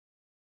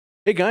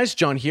Hey guys,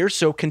 John here.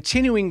 So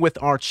continuing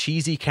with our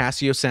cheesy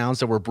Casio sounds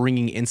that we're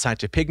bringing inside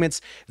to Pigments,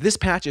 this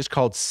patch is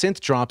called Synth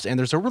Drops, and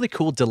there's a really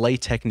cool delay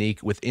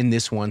technique within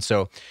this one.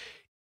 So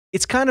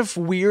it's kind of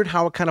weird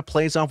how it kind of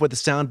plays off with the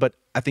sound, but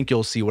I think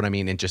you'll see what I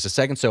mean in just a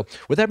second. So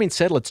with that being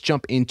said, let's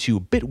jump into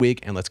Bitwig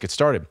and let's get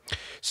started.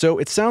 So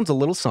it sounds a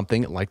little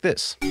something like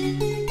this.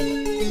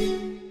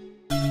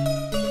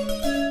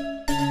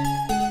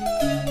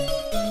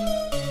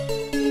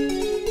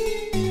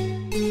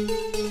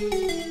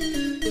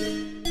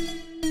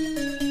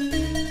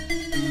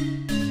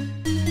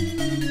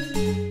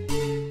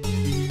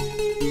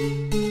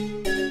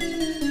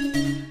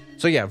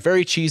 So yeah,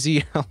 very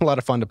cheesy, a lot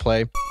of fun to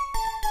play.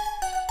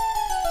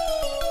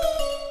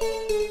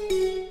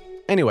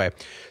 Anyway,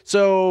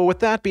 so with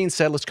that being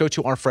said, let's go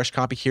to our fresh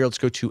copy here. Let's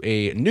go to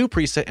a new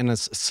preset and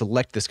let's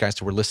select this guy.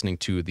 So we're listening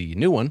to the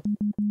new one,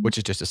 which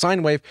is just a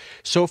sine wave.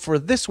 So for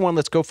this one,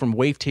 let's go from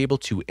wavetable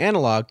to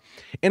analog.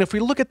 And if we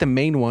look at the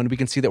main one, we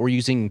can see that we're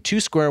using 2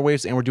 square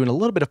waves and we're doing a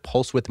little bit of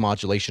pulse width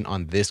modulation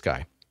on this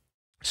guy.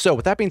 So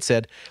with that being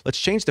said, let's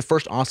change the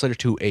first oscillator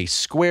to a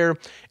square,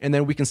 and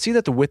then we can see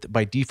that the width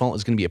by default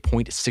is going to be a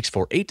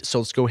 0.648. So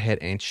let's go ahead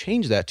and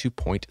change that to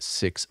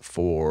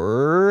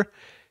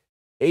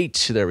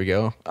 0.648. There we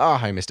go.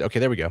 Ah, I missed it. Okay,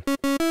 there we go.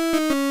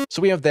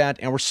 So we have that,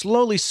 and we're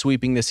slowly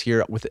sweeping this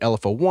here with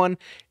LFO1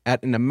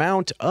 at an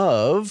amount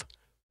of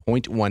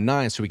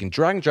 0.19. So we can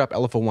drag and drop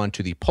LFO1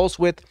 to the pulse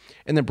width,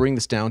 and then bring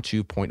this down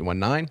to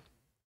 0.19.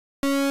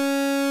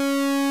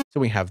 So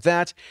we have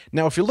that.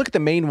 Now, if you look at the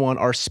main one,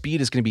 our speed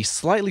is going to be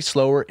slightly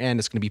slower, and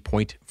it's going to be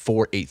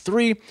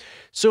 0.483.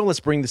 So let's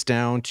bring this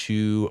down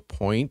to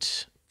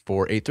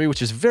 0.483,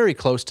 which is very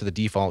close to the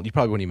default. You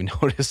probably wouldn't even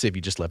notice if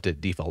you just left it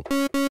default.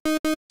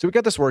 So we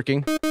got this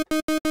working,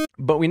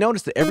 but we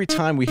notice that every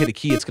time we hit a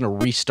key, it's going to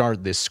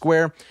restart this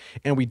square,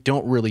 and we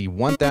don't really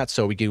want that.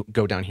 So we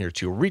go down here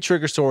to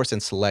Retrigger Source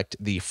and select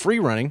the free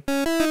running.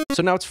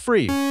 So now it's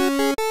free.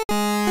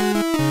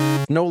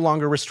 No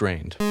longer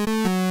restrained.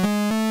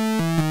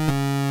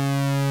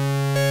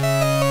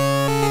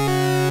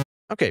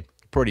 Okay,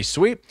 pretty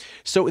sweet.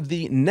 So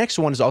the next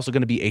one is also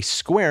going to be a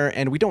square,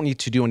 and we don't need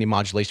to do any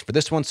modulation for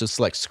this one. So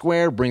select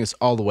square, bring this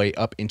all the way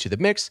up into the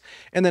mix.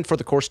 And then for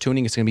the coarse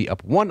tuning, it's going to be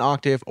up 1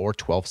 octave or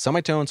 12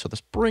 semitones. So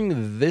let's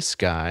bring this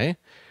guy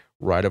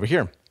right over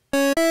here.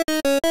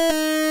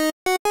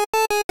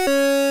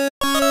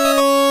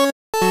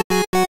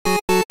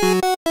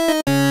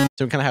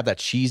 So we kind of have that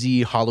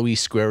cheesy, hollowy,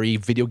 squarey,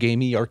 video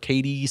gamey,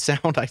 arcadey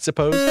sound, I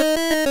suppose.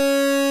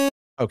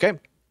 Okay.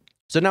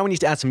 So now we need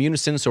to add some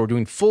unison, so we're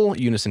doing full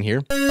unison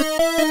here.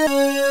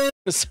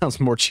 This sounds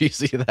more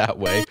cheesy that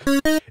way.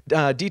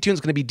 Detune is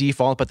going to be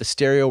default, but the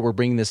stereo, we're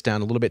bringing this down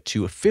a little bit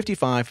to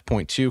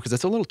 55.2 because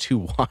it's a little too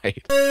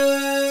wide.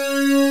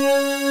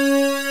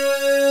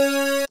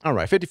 All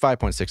right,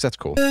 55.6, that's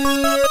cool.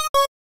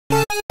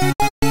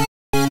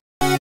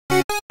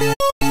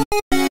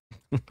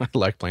 I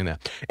like playing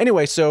that.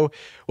 Anyway, so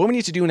what we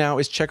need to do now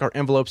is check our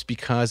envelopes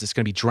because it's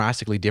going to be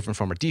drastically different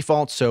from our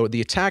default. So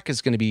the attack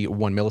is going to be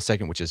 1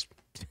 millisecond, which is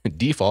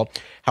default.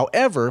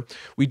 However,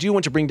 we do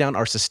want to bring down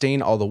our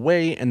sustain all the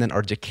way, and then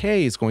our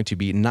decay is going to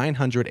be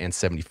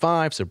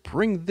 975. So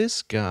bring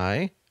this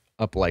guy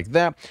up like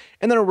that.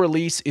 And then our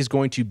release is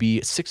going to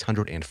be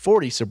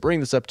 640. So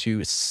bring this up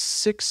to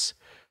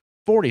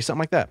 640, something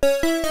like that.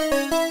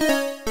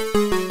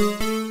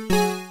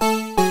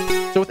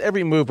 So with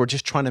every move, we're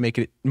just trying to make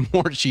it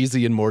more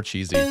cheesy and more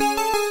cheesy.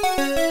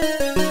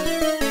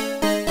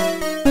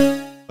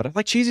 But I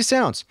like cheesy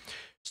sounds.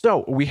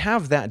 So we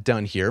have that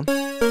done here.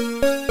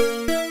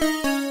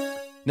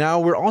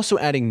 Now we're also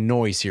adding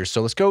noise here.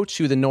 So let's go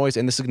to the noise,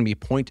 and this is going to be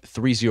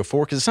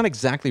 0.304 because it's not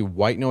exactly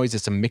white noise.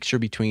 It's a mixture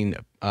between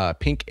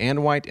pink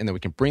and white, and then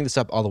we can bring this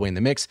up all the way in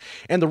the mix.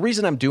 And the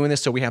reason I'm doing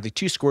this, so we have the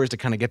 2 squares to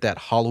kind of get that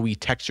hollowy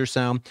texture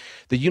sound.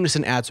 The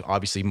unison adds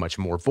obviously much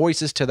more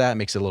voices to that,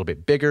 makes it a little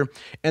bit bigger.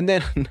 And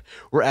then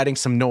we're adding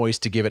some noise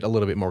to give it a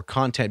little bit more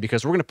content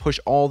because we're going to push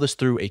all this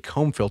through a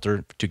comb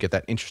filter to get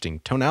that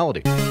interesting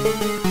tonality.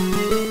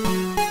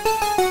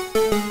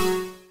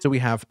 So we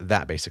have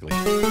that basically.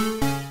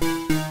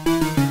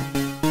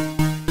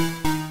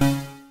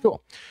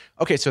 Cool.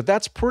 Okay, so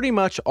that's pretty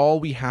much all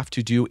we have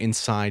to do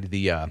inside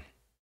the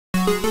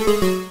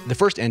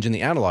first engine,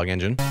 the analog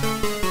engine.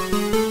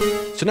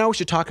 So now we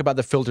should talk about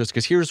the filters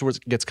because here's where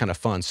it gets kind of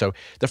fun. So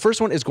the first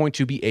one is going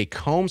to be a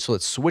comb. So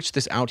let's switch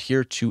this out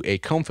here to a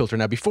comb filter.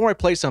 Now, before I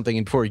play something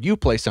and before you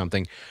play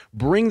something,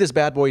 bring this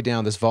bad boy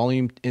down, this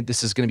volume.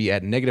 This is going to be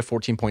at negative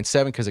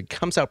 14.7 because it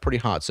comes out pretty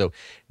hot. So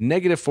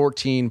negative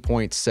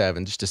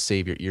 14.7 just to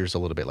save your ears a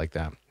little bit like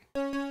that.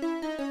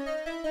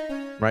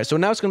 Right, so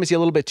now it's going to be a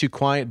little bit too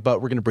quiet, but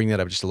we're going to bring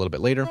that up just a little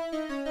bit later.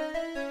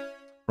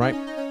 Right?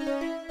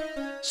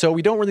 So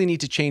we don't really need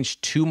to change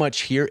too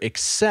much here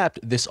except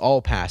this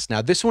all pass.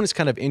 Now this one is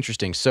kind of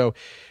interesting. So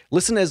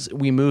listen as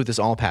we move this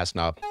all pass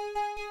knob.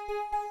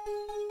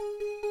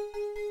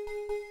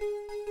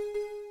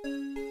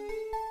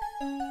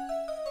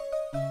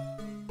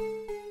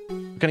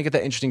 kind of get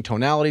that interesting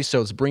tonality. So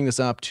let's bring this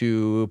up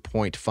to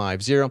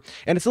 0.50.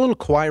 And it's a little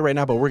quiet right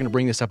now, but we're going to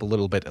bring this up a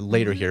little bit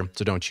later here,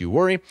 so don't you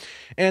worry.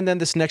 And then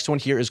this next one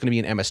here is going to be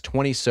an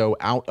MS-20. So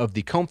out of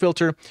the comb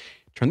filter,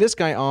 turn this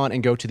guy on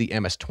and go to the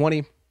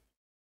MS-20.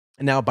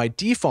 Now, by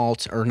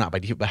default, or not by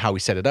default, but how we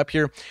set it up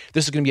here,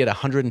 this is going to be at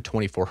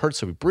 124 hertz.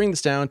 So we bring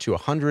this down to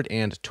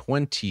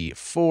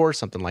 124,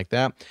 something like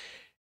that.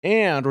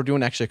 And we're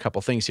doing actually a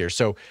couple things here.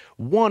 So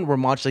one, we're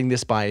modulating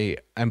this by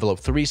envelope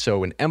 3.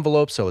 So an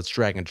envelope, so let's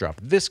drag and drop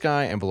this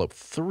guy, envelope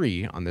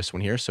 3 on this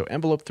one here. So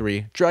envelope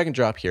 3, drag and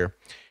drop here.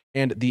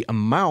 And the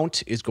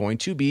amount is going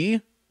to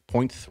be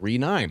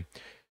 0.39.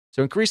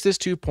 So increase this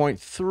to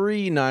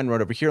 0.39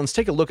 right over here. Let's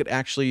take a look at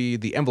actually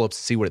the envelopes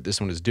to see what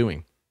this one is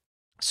doing.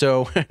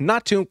 So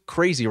not too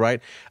crazy, right?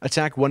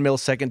 Attack 1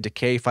 millisecond,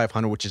 decay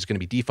 500, which is going to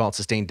be default,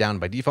 sustained down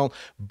by default.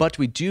 But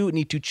we do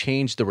need to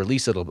change the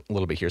release a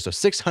little bit here. So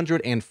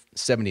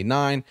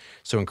 679.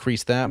 So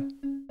increase that.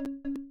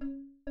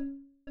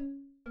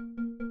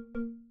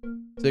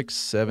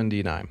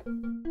 679.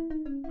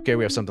 Okay,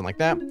 we have something like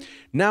that.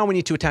 Now we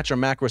need to attach our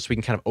macro so we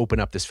can kind of open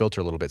up this filter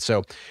a little bit.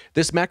 So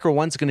this macro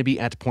one's going to be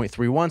at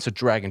 0.31. So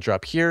drag and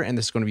drop here, and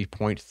this is going to be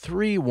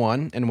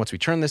 0.31. And once we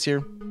turn this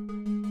here,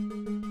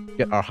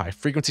 get our high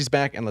frequencies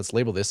back, and let's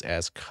label this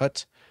as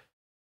cut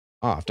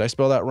off. Did I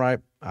spell that right?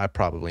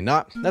 Probably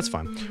not. That's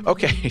fine.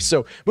 Okay,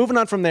 so moving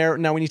on from there,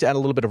 now we need to add a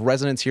little bit of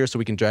resonance here, so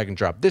we can drag and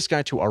drop this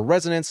guy to our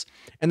resonance,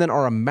 and then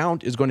our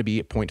amount is going to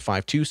be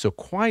 0.52, so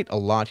quite a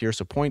lot here,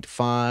 so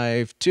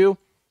 0.52.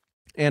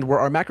 And where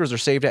our macros are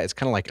saved at, it's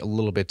kind of like a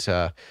little bit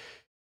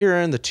here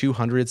in the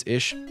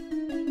 200s-ish.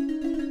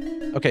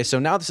 Okay, so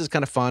now this is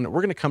kind of fun.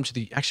 We're going to come to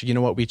the, actually, you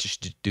know what? We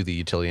just do the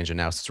utility engine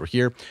now since we're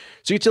here.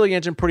 So utility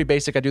engine, pretty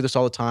basic. I do this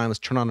all the time. Let's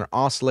turn on our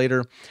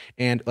oscillator,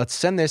 and let's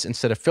send this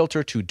instead of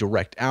filter to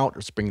direct out.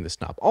 Let's bring this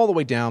knob all the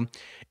way down.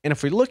 And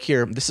if we look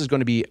here, this is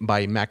going to be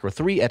by macro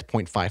 3 at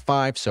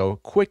 0.55. So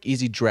quick,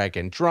 easy drag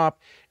and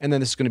drop. And then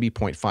this is going to be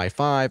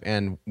 0.55.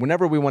 And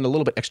whenever we want a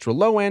little bit extra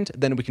low end,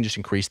 then we can just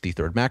increase the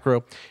third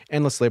macro.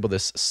 And let's label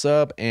this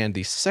sub. And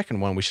the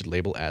second one we should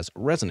label as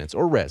resonance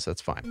or res.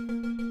 That's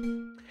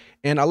fine.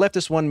 And I left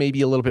this one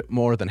maybe a little bit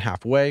more than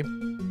halfway. So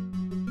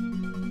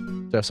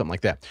something like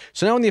that.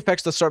 So now in the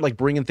effects, let's start like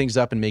bringing things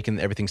up and making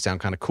everything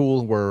sound kind of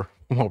cool.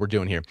 What we're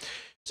doing here.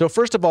 So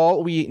first of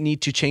all, we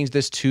need to change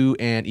this to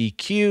an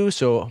EQ.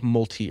 So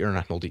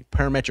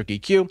parametric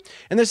EQ.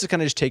 And this is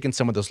kind of just taking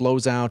some of those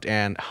lows out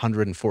and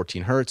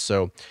 114 hertz.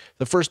 So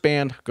the first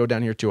band, go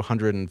down here to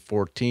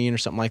 114 or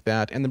something like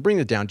that, and then bring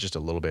it down just a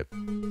little bit.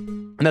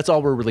 And that's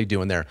all we're really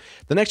doing there.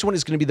 The next one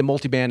is going to be the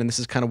multiband, and this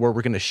is kind of where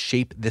we're going to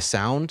shape the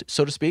sound,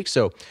 so to speak.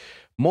 So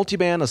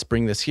multiband, let's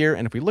bring this here.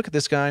 And if we look at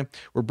this guy,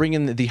 we're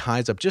bringing the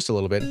highs up just a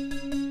little bit.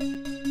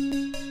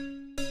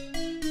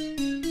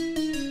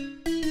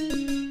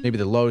 Maybe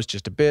the lows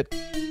just a bit.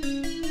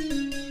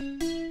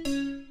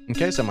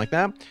 Okay, something like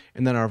that.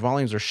 And then our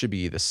volumes should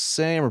be the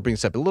same. We're bringing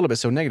this up a little bit,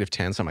 so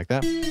 -10, something like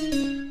that.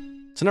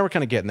 So now we're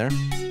kind of getting there.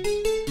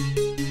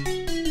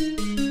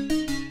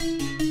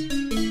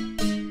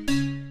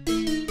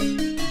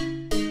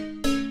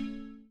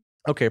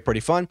 Okay,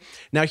 pretty fun.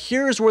 Now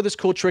here's where this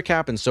cool trick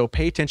happens. So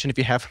pay attention if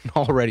you haven't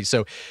already.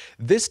 So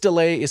this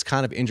delay is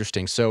kind of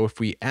interesting. So if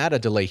we add a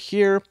delay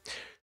here,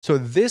 so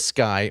this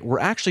guy, we're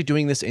actually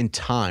doing this in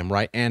time,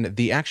 right? And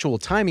the actual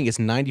timing is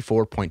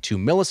 94.2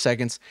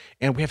 milliseconds,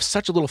 and we have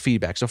such a little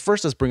feedback. So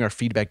first, let's bring our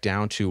feedback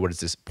down to, what is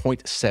this,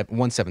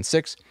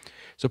 0.176.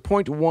 So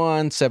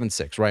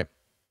 0.176, right?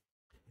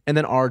 And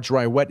then our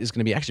dry wet is going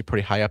to be actually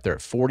pretty high up there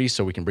at 40,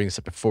 so we can bring this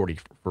up to 40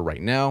 for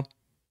right now.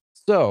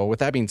 So with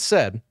that being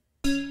said,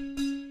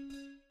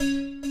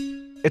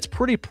 it's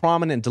pretty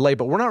prominent delay,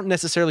 but we're not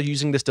necessarily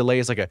using this delay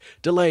as like a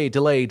delay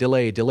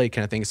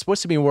kind of thing. It's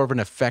supposed to be more of an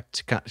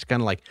effect, kind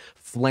of like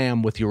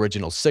flam with the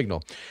original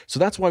signal. So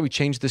that's why we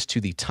changed this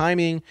to the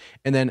timing,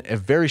 and then a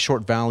very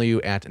short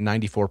value at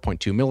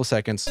 94.2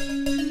 milliseconds.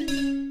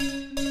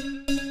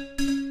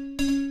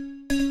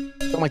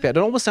 Something like that.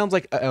 It almost sounds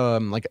like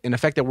an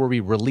effect that where we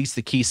release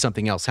the key,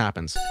 something else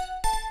happens.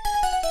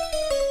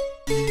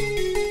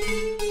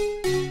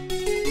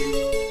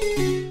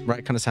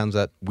 Right? Kind of sounds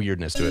that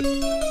weirdness to it.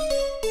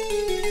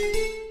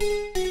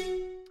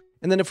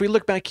 And then if we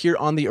look back here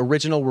on the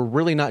original, we're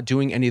really not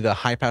doing any of the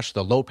high pass or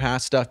the low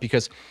pass stuff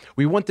because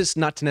we want this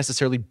not to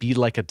necessarily be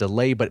like a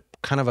delay, but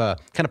kind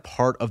of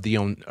part of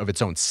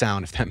its own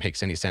sound, if that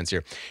makes any sense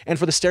here. And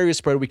for the stereo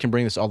spread, we can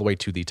bring this all the way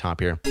to the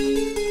top here.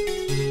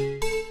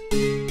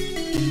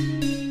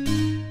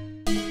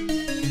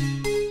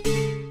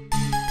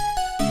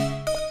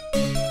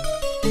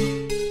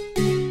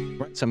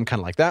 Right, something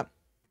kind of like that.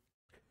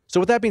 So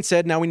with that being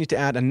said, now we need to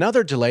add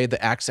another delay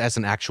that acts as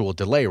an actual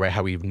delay, right?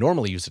 How we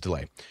normally use a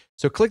delay.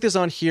 So click this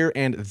on here,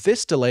 and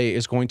this delay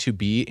is going to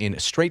be in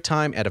straight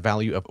time at a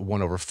value of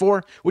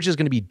 1/4, which is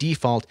going to be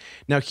default.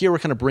 Now here we're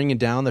kind of bringing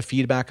down the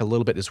feedback a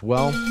little bit as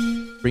well,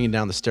 bringing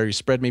down the stereo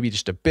spread maybe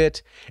just a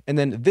bit. And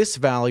then this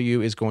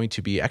value is going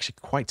to be actually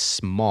quite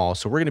small.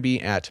 So we're going to be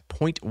at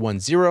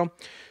 0.10.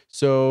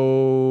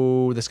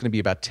 So that's going to be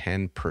about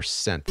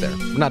 10% there.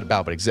 Not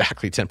about, but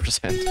exactly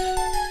 10%.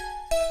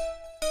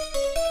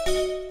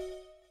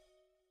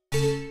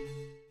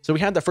 So we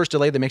had that first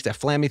delay that makes that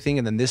flammy thing,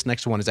 and then this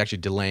next one is actually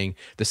delaying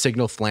the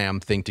signal flam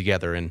thing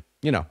together, and,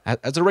 you know,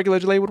 as a regular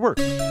delay would work.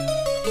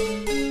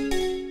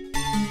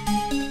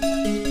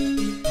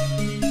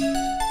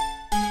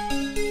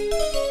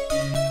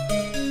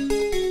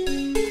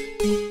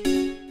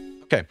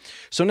 Okay,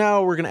 so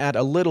now we're going to add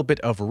a little bit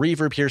of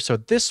reverb here. So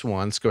this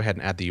one, let's go ahead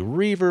and add the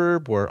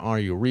reverb. Where are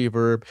you,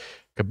 reverb?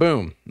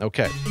 Kaboom.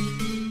 Okay.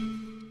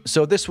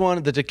 So this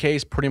one, the decay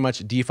is pretty much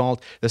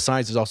default. The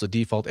size is also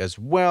default as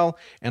well.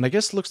 And I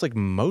guess it looks like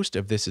most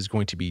of this is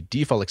going to be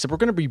default, except we're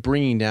going to be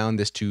bringing down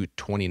this to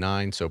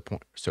 29. So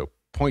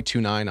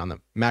 0.29 on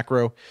the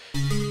macro,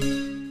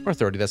 or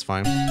 30, that's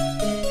fine.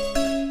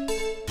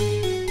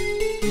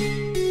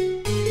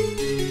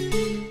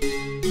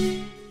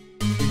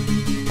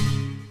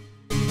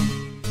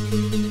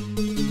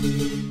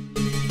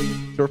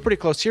 So we're pretty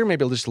close here,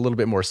 maybe just a little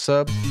bit more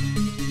sub.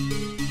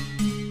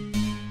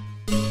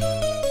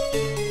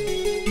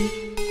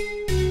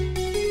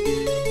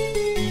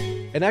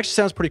 It actually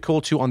sounds pretty cool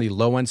too on the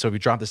low end, so if you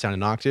drop this down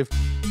an octave,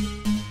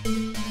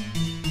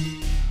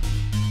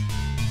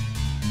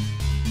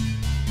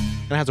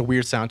 and it has a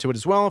weird sound to it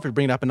as well if you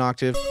bring it up an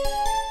octave.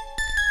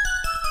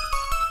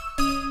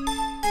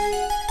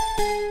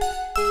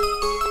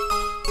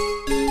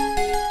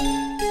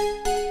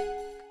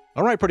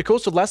 All right, pretty cool.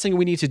 So the last thing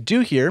we need to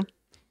do here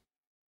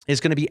is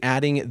going to be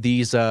adding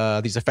these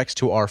effects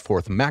to our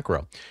fourth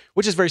macro,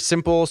 which is very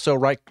simple. So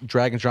right,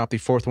 drag and drop the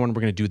fourth one.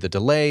 We're going to do the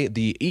delay,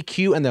 the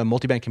EQ, and the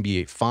multiband can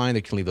be fine.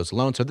 They can leave those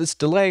alone. So this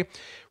delay,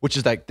 which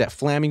is like that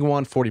flamming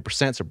one,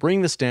 40%. So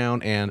bring this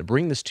down and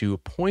bring this to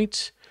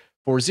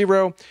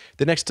 0.40.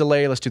 The next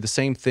delay, let's do the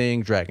same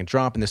thing, drag and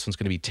drop, and this one's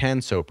going to be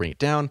 10. So bring it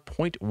down,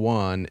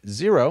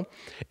 0.10.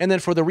 And then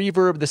for the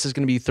reverb, this is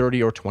going to be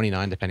 30 or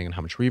 29, depending on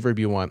how much reverb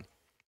you want.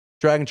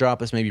 Drag and drop,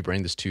 let's maybe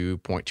bring this to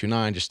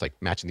 0.29, just like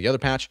matching the other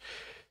patch.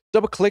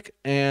 Double click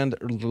and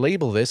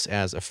label this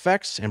as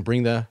effects and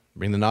bring the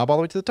knob all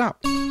the way to the top.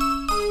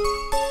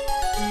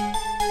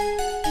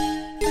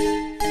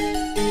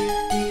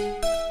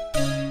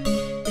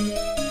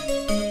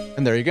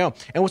 And there you go.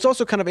 And what's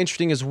also kind of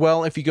interesting as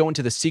well, if you go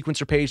into the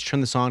sequencer page,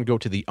 turn this on, go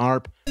to the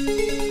ARP.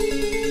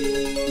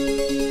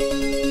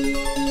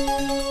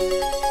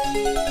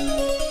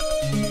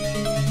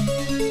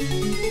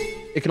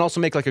 It can also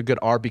make like a good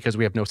ARP because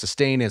we have no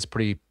sustain and it's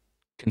pretty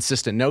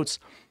consistent notes.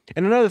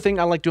 And another thing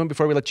I like doing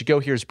before we let you go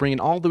here is bringing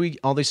all these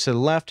to the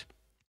left,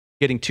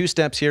 getting 2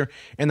 steps here,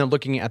 and then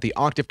looking at the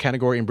octave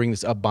category and bring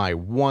this up by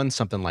 1,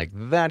 something like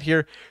that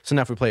here. So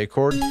now if we play a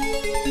chord,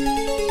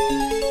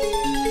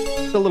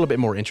 it's a little bit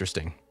more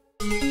interesting.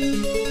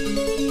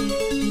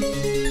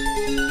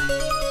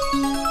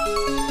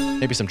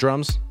 Maybe some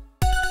drums.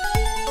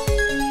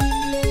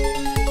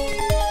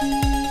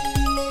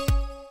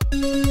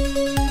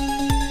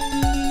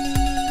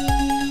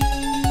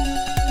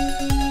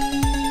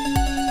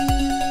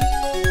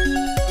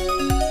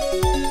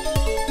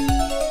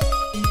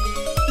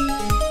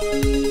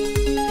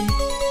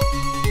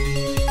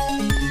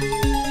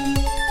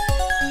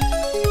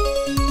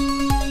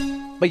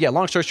 But yeah,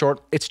 long story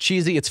short, it's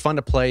cheesy, it's fun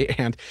to play,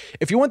 and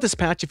if you want this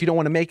patch, if you don't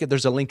want to make it,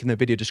 there's a link in the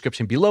video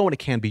description below, and it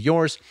can be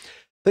yours.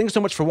 Thanks so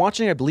much for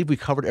watching. I believe we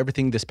covered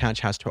everything this patch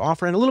has to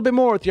offer, and a little bit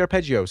more with the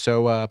arpeggio.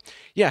 So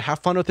yeah, have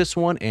fun with this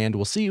one, and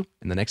we'll see you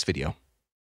in the next video.